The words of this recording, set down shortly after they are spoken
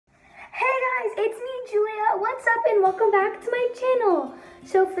and welcome back to my channel.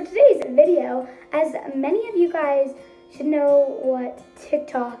 So for today's video, as many of you guys should know what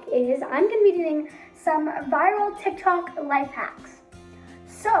TikTok is, I'm going to be doing some viral TikTok life hacks.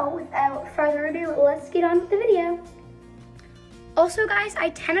 So without further ado, let's get on with the video. Also guys,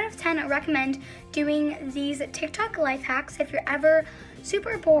 I 10 out of 10 recommend doing these TikTok life hacks if you're ever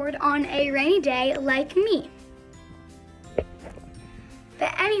super bored on a rainy day like me.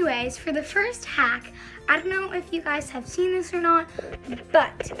 But anyways, for the first hack, I don't know if you guys have seen this or not,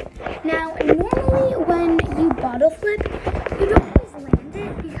 but now normally when you bottle flip, you don't always land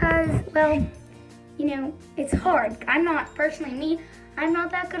it because, well, you know, it's hard. I'm not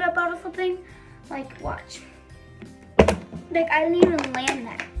that good at bottle flipping. Like, watch. Like, I didn't even land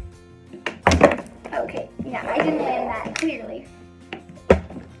that. Okay, yeah, I didn't land that, clearly.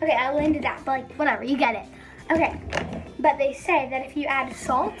 Okay, I landed that, but like, whatever, you get it. Okay, but they say that if you add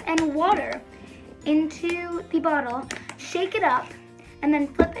salt and water into the bottle, shake it up, and then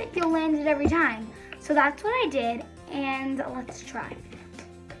flip it, you'll land it every time. So that's what I did, and let's try.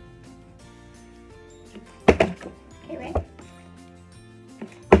 Okay, wait.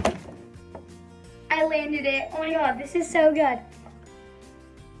 I landed it. Oh my god, this is so good.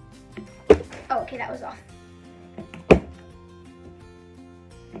 Oh, okay, that was off.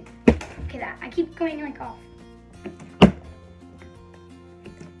 Okay, I keep going like off.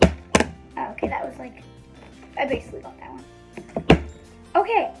 Okay, that was like, I basically got that one.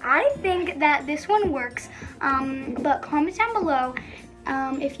 Okay, I think that this one works, but comment down below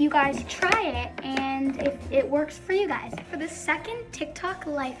if you guys try it and if it works for you guys. For the second TikTok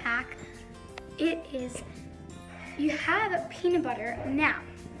life hack, it is, you have peanut butter. Now,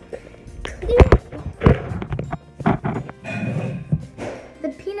 the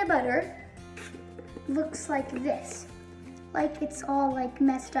peanut butter looks like this. Like it's all like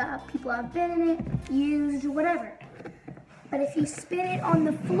messed up. People have been in it, used, whatever. But if you spin it on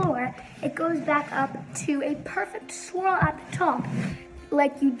the floor, it goes back up to a perfect swirl at the top,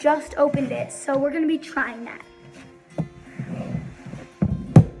 like you just opened it. So we're gonna be trying that.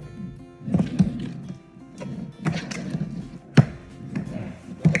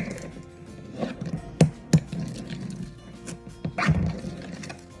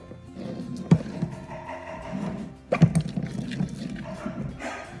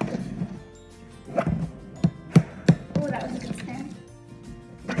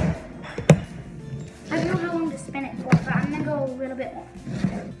 Spin it for, but I'm gonna go a little bit more.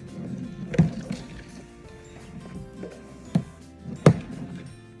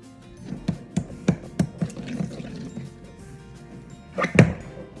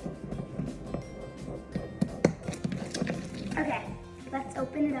 Okay, let's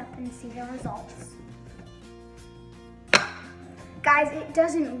open it up and see the results. Guys, it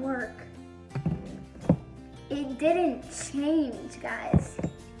doesn't work. It didn't change, guys.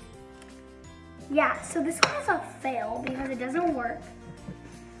 Yeah, so this one is a fail because it doesn't work.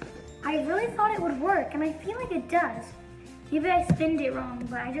 I really thought it would work, and I feel like it does. Maybe I spinned it wrong,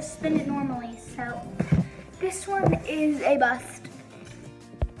 but I just spinned it normally, so this one is a bust.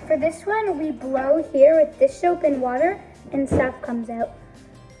 For this one, we blow here with dish soap and water, and stuff comes out.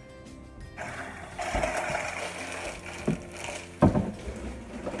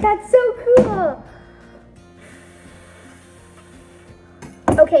 That's so cool!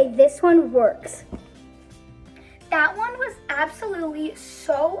 Okay, this one works. That one was absolutely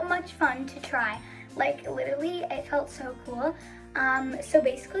so much fun to try. Like literally, it felt so cool. So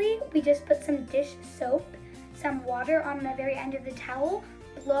basically, we just put some dish soap, some water on the very end of the towel,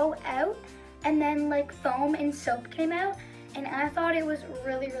 blow out, and then like foam and soap came out. And I thought it was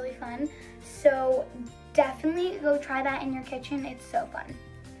really, really fun. So definitely go try that in your kitchen. It's so fun.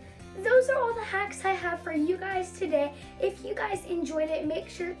 Those are all the hacks I have for you guys today. If you guys enjoyed it, make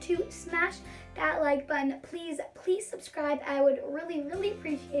sure to smash that like button. Please subscribe. I would really, really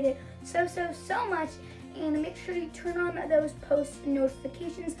appreciate it so much. And make sure you turn on those post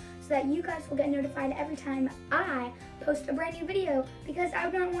notifications so that you guys will get notified every time I post a brand new video, because I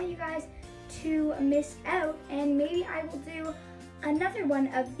don't want you guys to miss out. And maybe I will do another one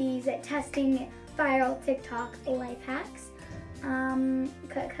of these testing viral TikTok life hacks.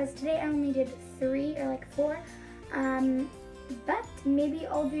 Because today I only did 3 or like 4, but maybe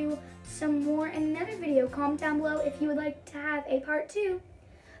I'll do some more in another video. Comment down below if you would like to have a part 2.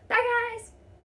 Bye guys!